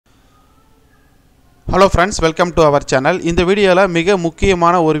Hello friends, welcome to our channel. இந்த வீடியோல மிக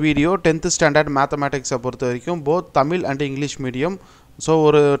முக்கியமான ஒரு வீடியோ 10th standard mathematics பொறுத்த வரைக்கும் both Tamil and English medium. So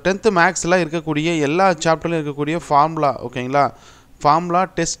ஒரு 10th mathsல இருக்கக்கூடிய எல்லா சாப்டர்லயும் இருக்கக்கூடிய ஃபார்முலா ஓகேங்களா? ஃபார்முலா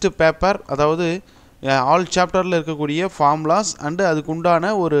டெஸ்ட் பேப்பர் அதாவது all chapterல இருக்கக்கூடிய ஃபார்முலாஸ் and அதுக்கு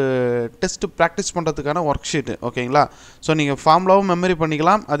உண்டான ஒரு டெஸ்ட் பிராக்டீஸ் பண்றதுக்கான வொர்க் ஷீட் ஓகேங்களா? சோ நீங்க ஃபார்முலாவும் மெமரி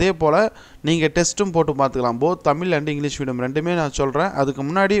பண்ணிக்கலாம் அதே போல நீங்க டெஸ்டும் போட்டு பார்த்துக்கலாம் both Tamil and English medium ரெண்டுமே நான் சொல்றேன் அதுக்கு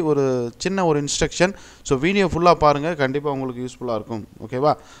முன்னாடி ஒரு சின்ன ஒரு இன்ஸ்ட்ரக்ஷன் சோ வீடியோ ஃபுல்லா பாருங்க கண்டிப்பா உங்களுக்கு யூஸ்ஃபுல்லா இருக்கும்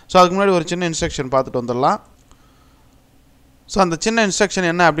ஓகேவா சோ அதுக்கு முன்னாடி ஒரு சின்ன இன்ஸ்ட்ரக்ஷன் பார்த்துட்டு வந்துடலாம் So அந்த சின்ன இன்ஸ்ட்ரக்ஷன்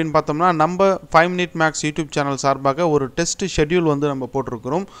என்ன அப்படினு பார்த்தோம்னா நம்ம 5 minute max YouTube சேனல் சார்பாக ஒரு டெஸ்ட் ஷெட்யூல் வந்து நம்ம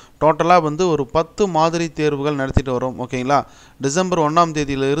போட்டுருக்கோம் டோட்டலா வந்து ஒரு 10 மாதிரி தேர்வுகள் நடத்திட்டு வரோம் ஓகேங்களா டிசம்பர் 1 ஆம்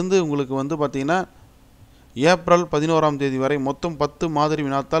தேதியில இருந்து உங்களுக்கு வந்து பாத்தீங்கன்னா ஏப்ரல் 11 ஆம் தேதி வரை மொத்தம் 10 மாதிரி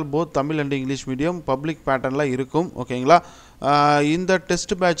வினாத்தாள் both Tamil and English medium public பேட்டர்ன்ல இருக்கும் ஓகேங்களா இந்த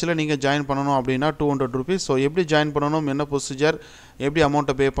டெஸ்ட் பேட்ச்ல நீங்க ஜாயின் பண்ணனும் அப்படினா 200 rupees சோ எப்படி ஜாயின் பண்ணனும் என்ன ப்ரொசீஜர் எப்படி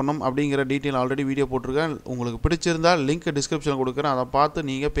அமௌண்ட் பே பண்ணனும் அப்படிங்கற டீடைல் ஆல்ரெடி வீடியோ போட்டுருக்கேன் உங்களுக்கு பிடிச்சிருந்தா லிங்க் டிஸ்கிரிப்ஷன்ல கொடுக்கிறேன் அத பார்த்து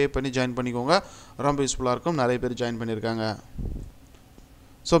நீங்க பே பண்ணி ஜாயின் பண்ணிக்கோங்க ரொம்ப யூஸ்ஃபுல்லா இருக்கும் நிறைய பேர் ஜாயின் பண்ணிருக்காங்க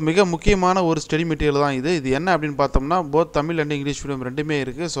So மிக முக்கியமான ஒரு ஸ்டடி மெட்டீரியல் தான் இது என்ன அப்படினு பார்த்தோம்னா both Tamil and English medium ரெண்டுமே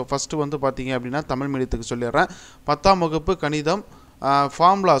இருக்கு சோ ஃபர்ஸ்ட் வந்து பாத்தீங்க அப்படினா தமிழ் மீடியத்துக்கு சொல்லிறேன் 10ஆம் வகுப்பு கணிதம்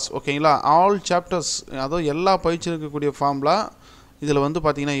ஃபார்முலாஸ் ஓகேங்களா all chapters அதோ எல்லா பயிற்சியில் இருக்கக்கூடிய ஃபார்முலா இதுல வந்து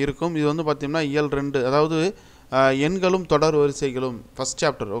பாத்தீங்கன்னா இருக்கும் இது வந்து பாத்தீங்கன்னா இயல் 2 அதாவது எண்களும் தொடர் வரிசைகளும் ஃபர்ஸ்ட்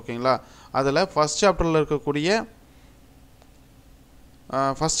சாப்டர் ஓகேங்களா அதுல ஃபர்ஸ்ட் சாப்டர்ல இருக்கக்கூடிய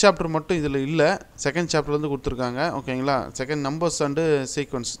ஃபர்ஸ்ட் சாப்டர் மட்டும் இதுல இல்ல செகண்ட் சாப்டர்ல இருந்து கொடுத்திருக்காங்க ஓகேங்களா செகண்ட் நம்பர்ஸ் and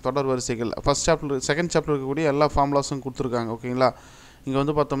சீக்வென்ஸ் தொடர் வரிசைகள் ஃபர்ஸ்ட் சாப்டர் செகண்ட் சாப்டர்ல இருக்கக்கூடிய எல்லா ஃபார்முலாஸும் கொடுத்திருக்காங்க ஓகேங்களா இங்க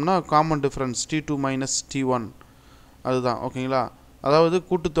வந்து பார்த்தோம்னா காமன் டிஃபரன்ஸ் t2 - t1 அதுதான் ஓகேங்களா அதாவது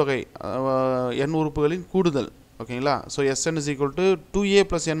கூட்டுத்தொகை n உறுப்புகளின் கூடுதல் ஓகேங்களா so Sn = 2a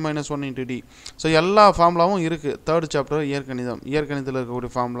 + n - 1 * d so எல்லா ஃபார்முலாவும் இருக்கு தேர்ட் சாப்டர் இயற்கணிதத்துல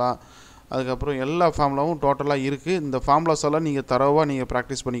இருக்கக்கூடிய ஃபார்முலா அதுக்கு அப்புறம் எல்லா ஃபார்முலாவும் டோட்டலா இருக்கு இந்த ஃபார்முலாஸ் எல்லாம் நீங்க தரவா நீங்க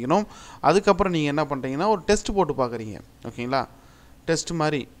பிராக்டீஸ் பண்ணிக்கணும் அதுக்கு அப்புறம் நீங்க என்ன பண்றீங்கன்னா ஒரு டெஸ்ட் போட்டு பார்க்கறீங்க ஓகேங்களா டெஸ்ட்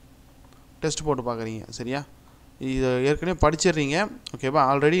மாதிரி டெஸ்ட் போட்டு பார்க்கறீங்க சரியா இது ஏற்கனவே படிச்சிரீங்க ஓகேவா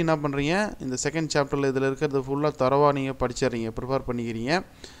ஆல்ரெடி என்ன பண்றீங்க இந்த செகண்ட் சாப்டர்ல இதல இருக்குது ஃபுல்லா தரவா நீங்க படிச்சிரீங்க ப்ரிப்பேர் பண்ணிக்கிறீங்க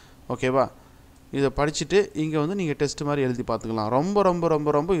ஓகேவா இத படிச்சிட்டு இங்க வந்து நீங்க டெஸ்ட் மாதிரி எழுதி பாத்துக்கலாம்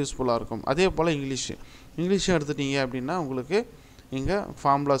ரொம்ப யூஸ்ஃபுல்லா இருக்கும் அதே போல இங்கிலீஷ் எடுத்துட்டீங்க அப்படினா உங்களுக்கு இங்க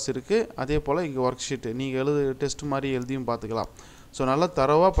ஃபார்முலாஸ் இருக்கு அதே போல இங்க வொர்க் ஷீட் நீங்க எழுது டெஸ்ட் மாதிரி எழுதியும் பாத்துக்கலாம் சோ நல்லா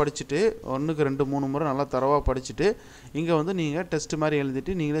தரவா படிச்சிட்டு 1க்கு 2 3 முறை நல்லா தரவா படிச்சிட்டு இங்க வந்து நீங்க டெஸ்ட் மாதிரி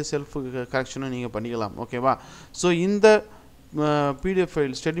எழுதிட்டு நீங்களே செல்ஃப் கரெக்ஷனும் நீங்க பண்ணிக்கலாம் ஓகேவா சோ இந்த PDF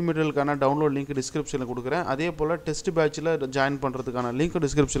file study மெட்டீரியலுக்கான download link டிஸ்கிரிப்ஷன்ல கொடுக்கிறேன் அதே போல டெஸ்ட் பேட்ச்ல ஜாயின் பண்றதுக்கான லிங்க்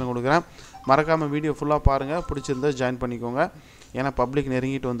டிஸ்கிரிப்ஷன்ல கொடுக்கிறேன் மறக்காம வீடியோ ஃபுல்லா பாருங்க பிடிச்சிருந்தா ஜாயின் பண்ணிக்கோங்க ஏனா பப்ளிக்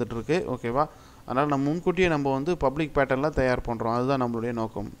நெருங்கிட்டு வந்துட்டு இருக்கு ஓகேவா அதனால நம்ம முன்கூட்டியே நம்ம வந்து பப்ளிக் பேட்டர்ன்ல தயார் பண்றோம் அதுதான் நம்மளுடைய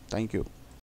நோக்கம் Thank you